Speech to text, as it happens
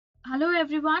Hello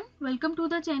everyone, welcome to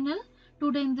the channel.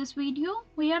 Today in this video,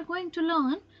 we are going to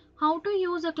learn how to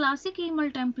use a classic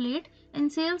email template in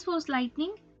Salesforce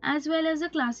Lightning as well as a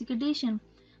classic edition.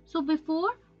 So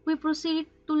before we proceed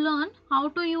to learn how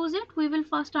to use it, we will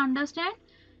first understand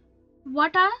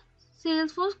what are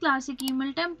Salesforce classic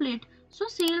email template. So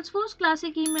Salesforce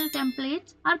classic email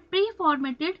templates are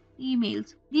pre-formatted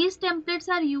emails. These templates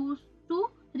are used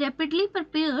to rapidly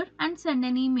prepare and send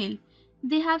an email.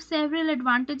 They have several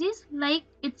advantages like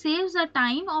it saves the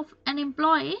time of an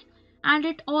employee and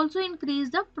it also increases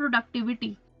the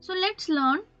productivity. So let's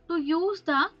learn to use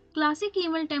the classic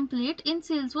email template in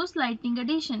Salesforce Lightning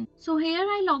Edition. So here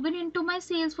I log in into my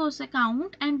Salesforce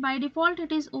account and by default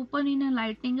it is open in a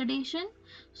Lightning Edition.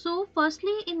 So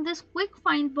firstly in this quick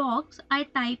find box I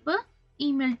type a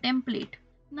email template.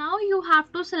 Now you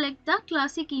have to select the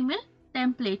classic email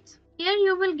templates. Here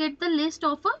you will get the list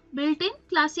of a built-in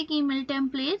classic email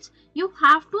templates. You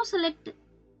have to select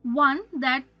one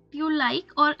that you like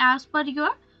or as per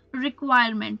your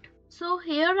requirement. So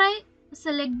here I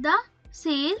select the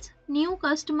sales new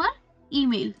customer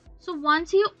email. So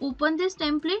once you open this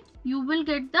template, you will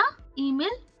get the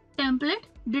email template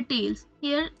details.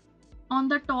 Here on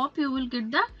the top you will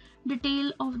get the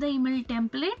detail of the email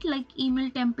template like email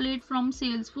template from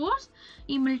Salesforce,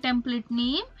 email template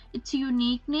name, its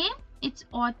unique name, its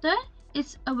author,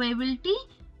 its availability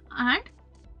and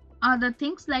other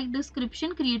things like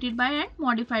description created by and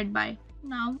modified by.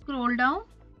 Now scroll down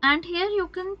and here you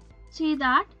can see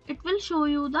that it will show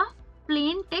you the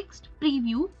plain text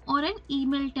preview or an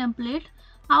email template,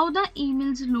 how the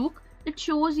emails look. It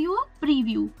shows you a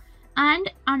preview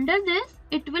and under this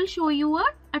it will show you a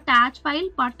attach file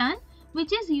button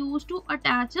which is used to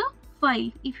attach a file.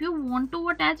 If you want to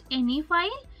attach any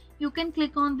file, you can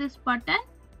click on this button.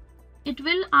 It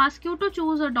will ask you to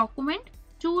choose a document.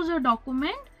 Choose a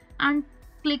document and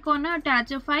click on a attach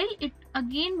a file. It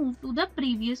again move to the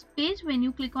previous page when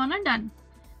you click on a done.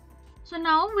 So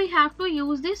now we have to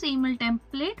use this email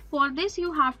template. For this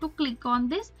you have to click on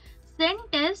this send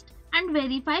test and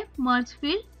verify merge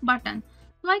field button.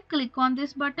 So I click on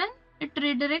this button. It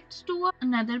redirects to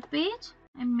another page.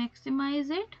 I maximize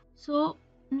it. So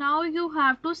now you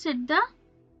have to set the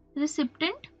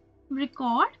recipient,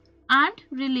 record and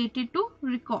related to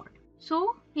record.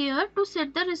 So here to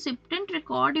set the recipient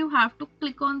record you have to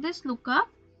click on this lookup.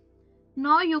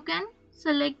 Now you can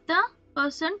select the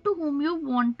person to whom you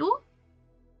want to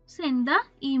send the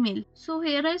email. So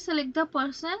here I select the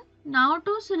person. Now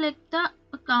to select the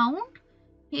account,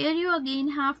 here you again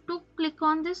have to click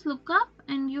on this lookup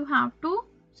and you have to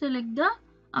select the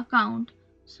account.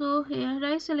 So here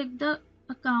I select the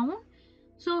account.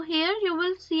 So here you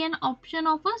will see an option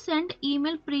of a send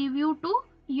email preview to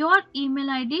your email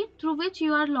ID through which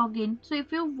you are logged in. So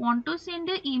if you want to send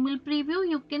an email preview,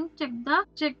 you can check the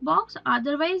checkbox.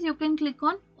 Otherwise, you can click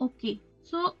on OK.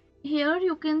 So here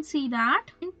you can see that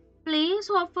in place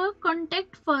of a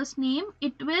contact first name,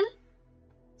 it will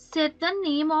set the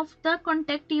name of the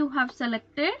contact you have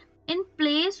selected. In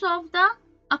place of the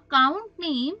account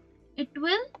name, it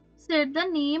will set the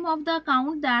name of the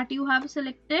account that you have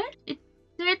selected. It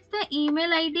sets the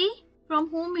email ID from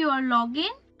whom you are logged in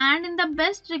and in the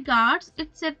best regards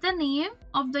it sets the name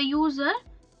of the user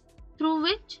through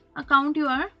which account you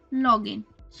are logged in.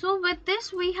 So with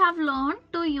this we have learned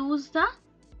to use the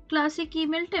classic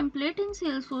email template in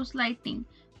Salesforce Lightning.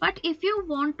 But if you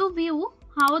want to view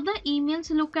how the emails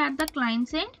look at the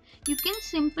client's end, you can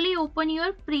simply open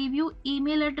your preview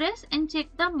email address and check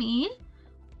the mail,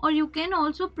 or you can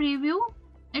also preview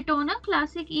it on a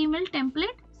classic email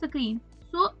template screen.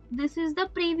 So this is the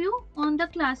preview on the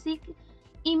classic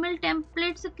email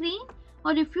template screen,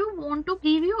 or if you want to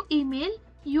preview email,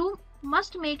 you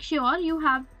must make sure you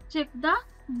have checked the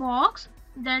box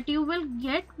that you will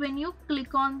get when you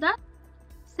click on the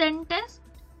send test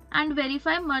and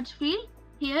verify merge field.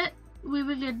 Here we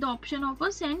will get the option of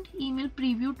a send email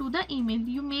preview to the email.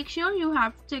 You make sure you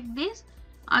have checked this,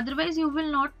 otherwise you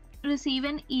will not receive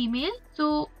an email.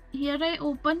 So here I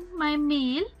open my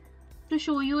mail to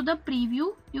show you the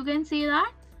preview. You can see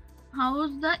that how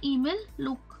does the email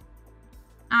look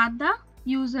at the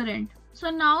user end. So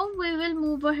now we will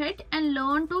move ahead and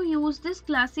learn to use this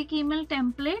classic email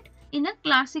template in a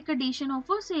classic edition of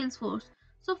a Salesforce.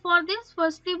 So for this,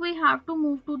 firstly we have to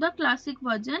move to the classic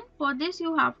version. For this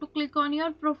you have to click on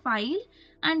your profile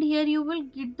and here you will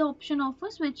get the option of a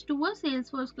switch to a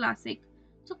Salesforce classic.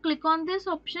 So click on this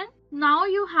option. Now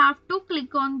you have to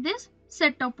click on this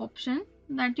setup option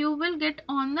that you will get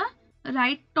on the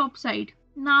right top side.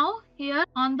 Now here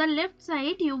on the left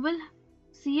side you will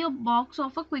see a box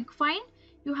of a quick find.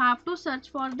 You have to search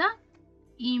for the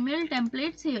email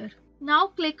templates here. Now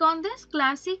click on this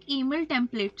classic email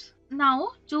templates. Now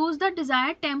choose the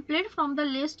desired template from the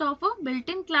list of a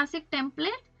built-in classic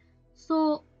template.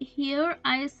 So here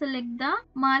I select the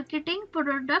marketing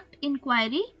product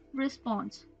inquiry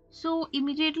response. So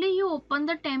immediately you open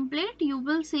the template, you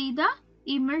will see the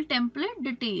email template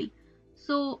detail.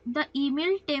 So the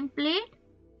email template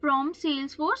from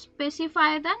Salesforce,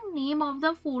 specify the name of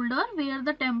the folder where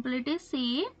the template is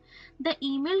saved. The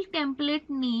email template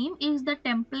name is the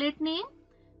template name.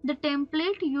 The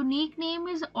template unique name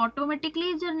is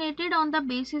automatically generated on the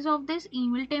basis of this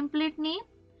email template name,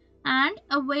 and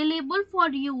available for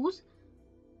use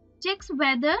checks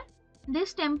whether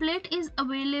this template is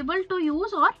available to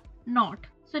use or not.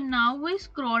 So now we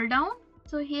scroll down.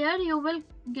 So here you will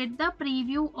get the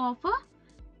preview of a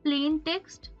plain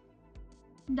text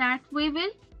that we will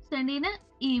send in an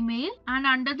email, and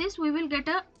under this we will get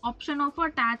a option of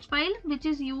attach file, which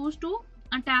is used to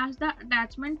attach the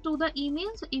attachment to the email.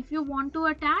 So if you want to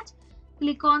attach,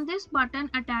 click on this button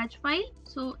attach file.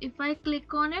 So if I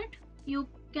click on it, you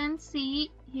can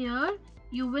see here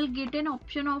you will get an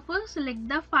option of a select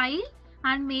the file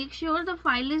and make sure the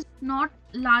file is not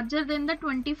larger than the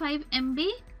 25 MB,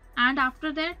 and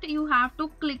after that you have to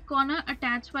click on a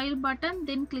attach file button,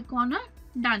 then click on a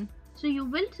done. So you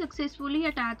will successfully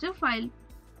attach a file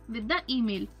with the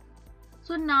email.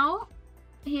 So now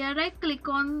here I click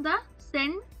on the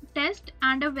send, test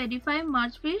and a verify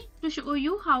merge field to show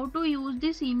you how to use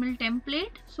this email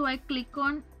template. So I click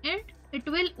on it. It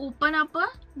will open up a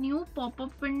new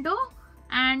pop-up window,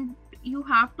 and you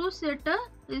have to set a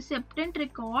recipient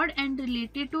record and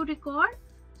related to record.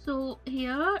 So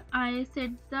here I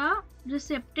set the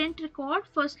recipient record.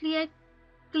 Firstly I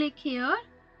click here.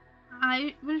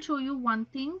 I will show you one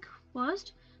thing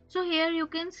first. So here you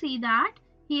can see that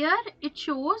here it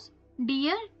shows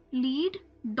dear lead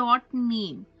dot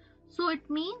name. So it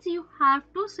means you have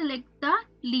to select the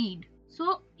lead.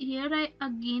 So here I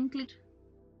again click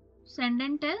send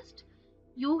and test.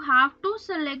 You have to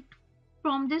select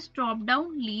from this drop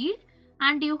down lead,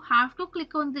 and you have to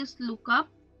click on this lookup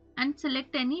and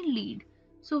select any lead.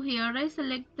 So here I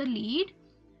select the lead.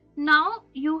 Now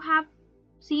you have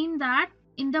seen that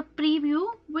in the preview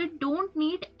we don't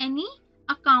need any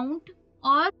account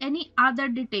or any other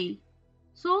detail.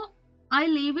 So I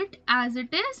leave it as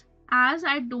it is, as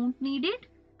I don't need it.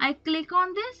 I click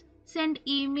on this send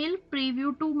email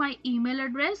preview to my email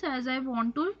address, as I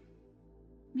want to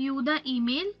view the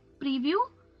email preview.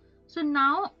 So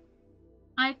now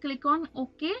I click on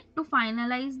OK to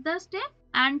finalize the step,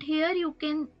 and here you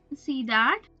can see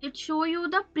that it shows you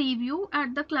the preview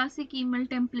at the classic email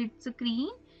template screen.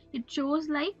 It shows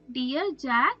like dear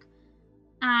Jack,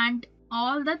 and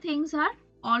all the things are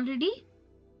already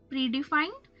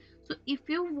predefined. So if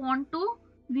you want to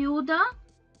view the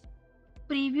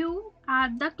preview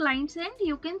at the client's end,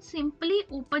 you can simply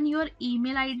open your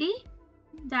email ID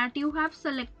that you have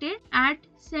selected at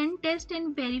send, test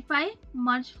and verify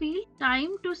merge field.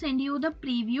 Time to send you the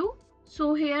preview.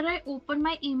 So here I open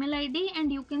my email ID,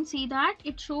 and you can see that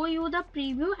it show you the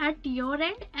preview at your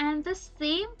end, and the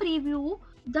same preview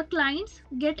the clients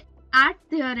get at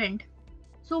their end.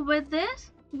 So with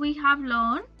this we have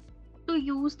learned to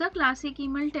use the classic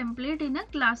email template in a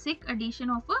classic edition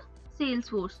of a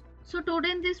Salesforce. So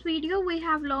today in this video we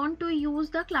have learned to use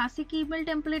the classic email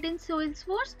template in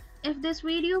Salesforce. If this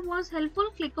video was helpful,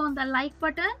 click on the like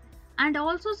button and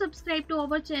also subscribe to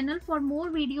our channel for more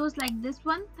videos like this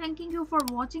one. Thanking you for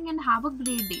watching and have a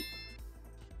great day.